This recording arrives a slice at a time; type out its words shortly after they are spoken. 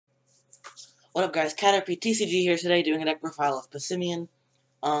What up, guys? Caterpie TCG here today doing a deck profile of Passimian.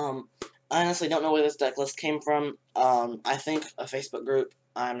 I honestly don't know where this deck list came from. I think a Facebook group.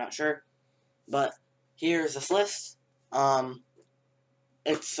 I'm not sure. But here's this list.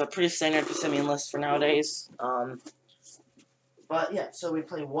 It's a pretty standard Passimian list for nowadays. But yeah, so we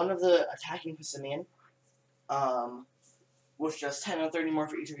play one of the attacking Passimian, with just 10 or 30 more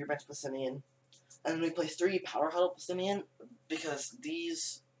for each of your bench Passimian. And then we play 3 Power Huddle Passimian, because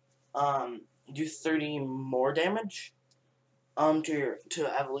these, do 30 more damage to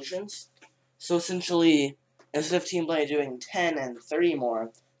evolutions. So essentially, instead of Team Blade doing 10 and 30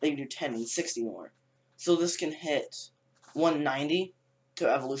 more, they can do 10 and 60 more. So this can hit 190 to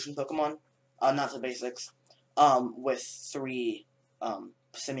evolution Pokemon, not to basics, with 3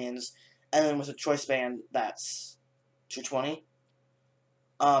 Passimians, and then with a choice band that's 220.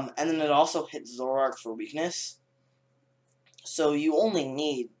 And then it also hits Zoroark for weakness. So you only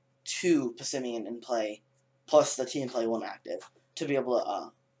need 2 Passimian in play, plus the Team Play 1 active, to be able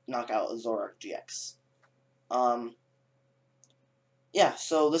to knock out Zoroark GX. Yeah,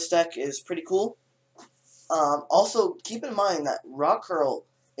 so this deck is pretty cool. Also, keep in mind that Rock Curl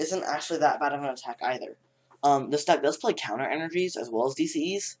isn't actually that bad of an attack either. This deck does play counter energies as well as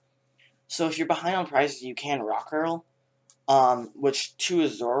DCEs, so if you're behind on prizes, you can Rock Curl, which to a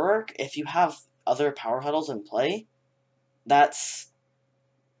Zoroark, if you have other Power Huddles in play, that's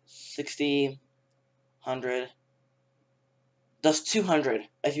 60, 100, that's 200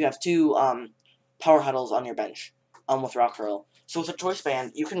 if you have 2 Power Huddles on your bench with Rock Curl. So with a Choice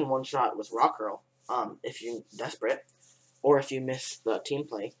Band, you can one-shot with Rock Curl if you're desperate, or if you miss the team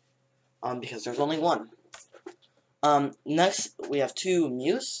play, because there's only one. Next, we have 2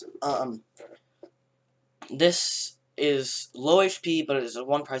 Mews. This is low HP, but it is a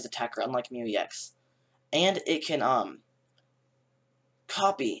 1-prize attacker, unlike Mew EX. And it can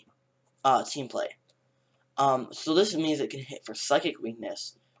copy team play. So this means it can hit for Psychic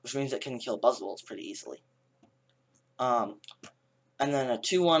Weakness, which means it can kill Buzzwoles pretty easily. And then a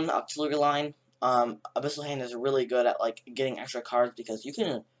 2-1 Octillery line. Abyssal Hand is really good at getting extra cards, because you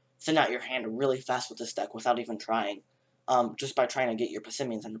can thin out your hand really fast with this deck without even trying. Just by trying to get your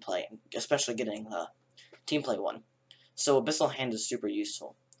Passimians into play, especially getting the team play 1. So Abyssal Hand is super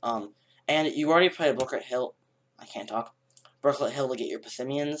useful. And you already played Brooklet Hill. I can't talk. Brooklet Hill to get your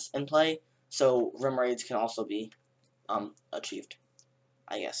Passimians in play, so Remoraids can also be achieved,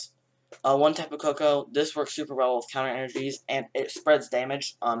 I guess. 1 Tapu Koko. This works super well with counter energies, and it spreads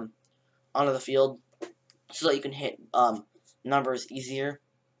damage onto the field, so that you can hit numbers easier.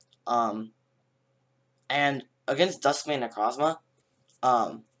 And against Duskmane Necrozma,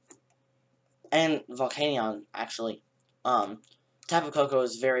 and Volcanion, actually, Tapu Koko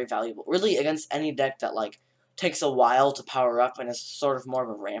is very valuable. Really, against any deck that takes a while to power up and is sort of more of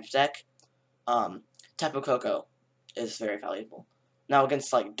a ramp deck, Tapu Koko is very valuable. Now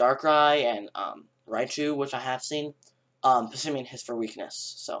against Darkrai and Raichu, which I have seen, Passimian hits for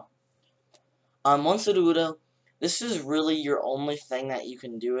weakness. So, 1 Sudowoodo. This is really your only thing that you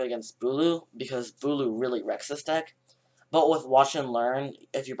can do against Bulu, because Bulu really wrecks this deck. But with Watch and Learn,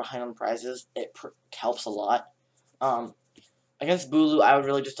 if you're behind on prizes, it helps a lot. Against Bulu, I would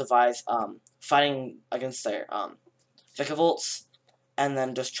really just advise fighting against their Vikavolt, and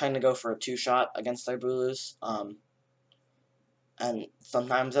then just trying to go for a 2-shot against their Bulus. And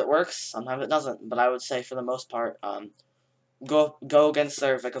sometimes it works, sometimes it doesn't. But I would say for the most part, go against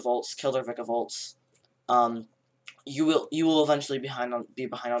their Vikavolt, kill their Vikavolt. You will eventually be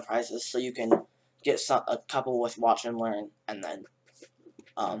behind on prizes, so you can get a couple with Watch and Learn, and then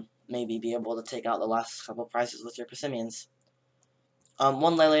maybe be able to take out the last couple prizes with your Passimians.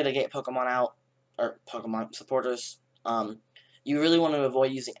 1 Lele to get Pokemon out, or Pokemon supporters. You really want to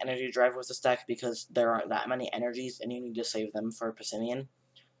avoid using Energy Drive with this deck, because there aren't that many energies, and you need to save them for Passimian.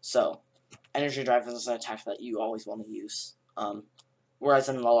 So, Energy Drive is an attack that you always want to use. Whereas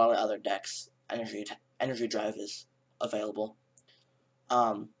in a lot of other decks, Energy Drive is available.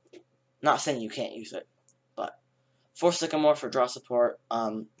 Not saying you can't use it, but 4 Sycamore for draw support.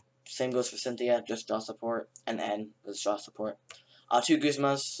 Same goes for Cynthia, just draw support, and N is draw support. 2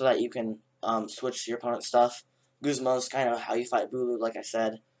 Guzmas so that you can switch your opponent's stuff. Guzma is kind of how you fight Bulu, like I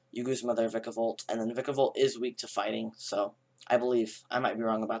said. You Guzma their Vikavolt, and then Vikavolt is weak to fighting, so I believe, I might be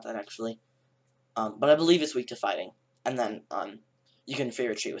wrong about that actually, but I believe it's weak to fighting. And then you can Fear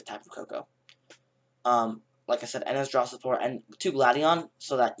Retreat with Tapu Koko. Like I said, N is draw support, and 2 Gladion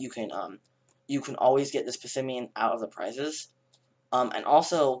so that you can always get this Passimian out of the prizes. And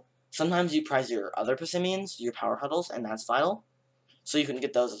also, sometimes you prize your other Passimians, your Power Huddles, and that's vital, so you can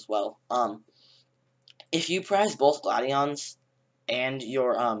get those as well. If you prize both Gladions and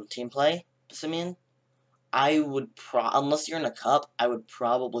your team play, Passimian, I would unless you're in a cup, I would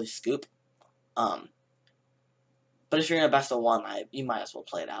probably scoop. But if you're in a best of one, you might as well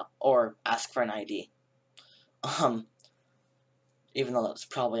play it out or ask for an ID. Even though that's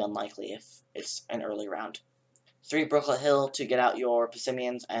probably unlikely if it's an early round. 3 Brooklet Hill to get out your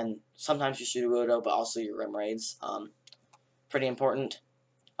Passimians and sometimes your Sudowoodo, but also your Remoraids. Pretty important.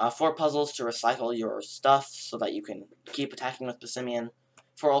 4 puzzles to recycle your stuff so that you can keep attacking with Passimian.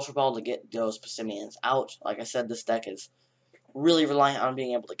 4 Ultra Ball to get those Passimians out. Like I said, this deck is really reliant on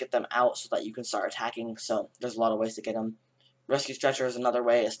being able to get them out so that you can start attacking, so there's a lot of ways to get them. Rescue Stretcher is another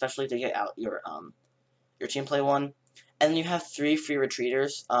way, especially to get out your team play one. And then you have 3 free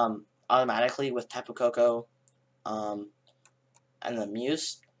retreaters automatically with Tapu Koko and the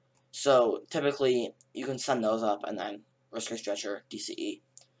Mews. So typically you can send those up and then Rescue Stretcher, DCE.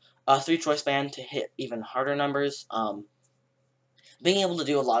 3 Choice Band to hit even harder numbers. Being able to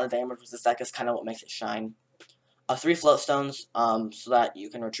do a lot of damage with this deck is kind of what makes it shine. 3 Float Stones so that you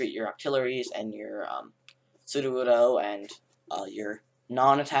can retreat your Octilleries and your Sudowoodo and your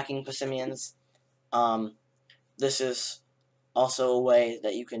non-attacking Passimians. This is also a way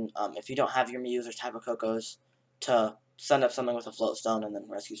that you can, if you don't have your Mews or Tapu Kokos, to send up something with a Float Stone and then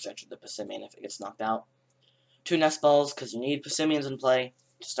Rescue Stretcher the Passimian if it gets knocked out. 2 Nest Balls, because you need Passimians in play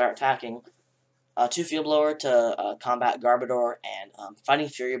to start attacking. 2 Field Blower to combat Garbodor, and Fighting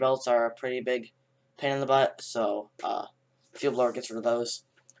Fury Belts are a pretty big pain in the butt, so Field Blower gets rid of those.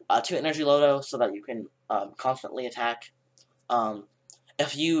 2 Energy Loto so that you can constantly attack.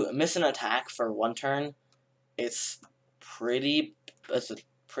 If you miss an attack for 1 turn, it's a pretty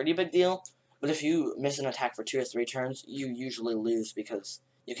big deal. But if you miss an attack for 2 or 3 turns, you usually lose because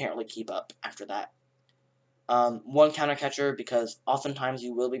you can't really keep up after that. 1 Counter Catcher because oftentimes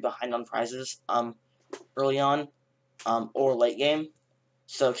you will be behind on prizes early on or late game.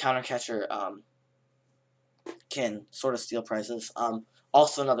 So Counter Catcher can sort of steal prizes.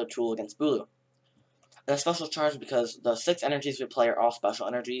 Also another tool against Bulu. And a special charge because the 6 energies we play are all special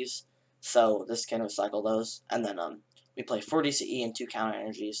energies, so this can recycle those. And then we play 4 DCE and 2 counter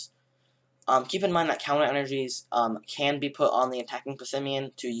energies. Keep in mind that counter energies can be put on the attacking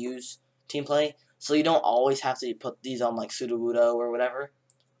Passimian to use team play, so you don't always have to put these on like Sudowoodo or whatever.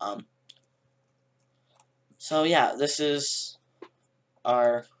 So yeah, this is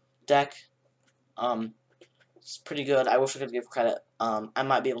our deck. It's pretty good. I wish I could give credit. I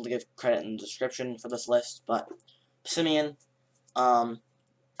might be able to give credit in the description for this list, but Passimian,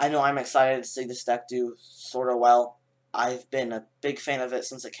 I know I'm excited to see this deck do sort of well. I've been a big fan of it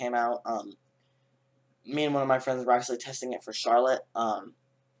since it came out. Me and one of my friends were actually testing it for Charlotte.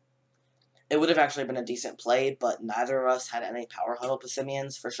 It would have actually been a decent play, but neither of us had any Power Huddle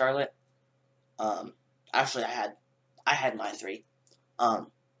Passimians for Charlotte. Actually, I had my 3.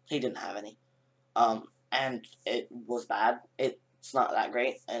 He didn't have any. And it was bad. It's not that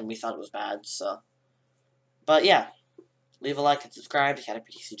great, and we thought it was bad, so. But yeah, leave a like and subscribe to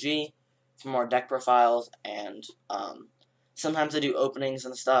Caterpie TCG for more deck profiles, and sometimes I do openings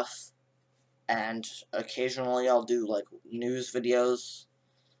and stuff, and occasionally I'll do like news videos,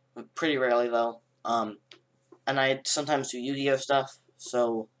 pretty rarely though. And I sometimes do Yu-Gi-Oh stuff,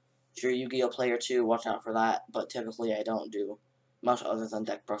 so if you're a Yu-Gi-Oh player too, watch out for that, but typically I don't do much other than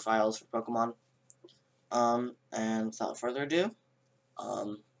deck profiles for Pokemon. And without further ado,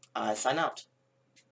 I sign out.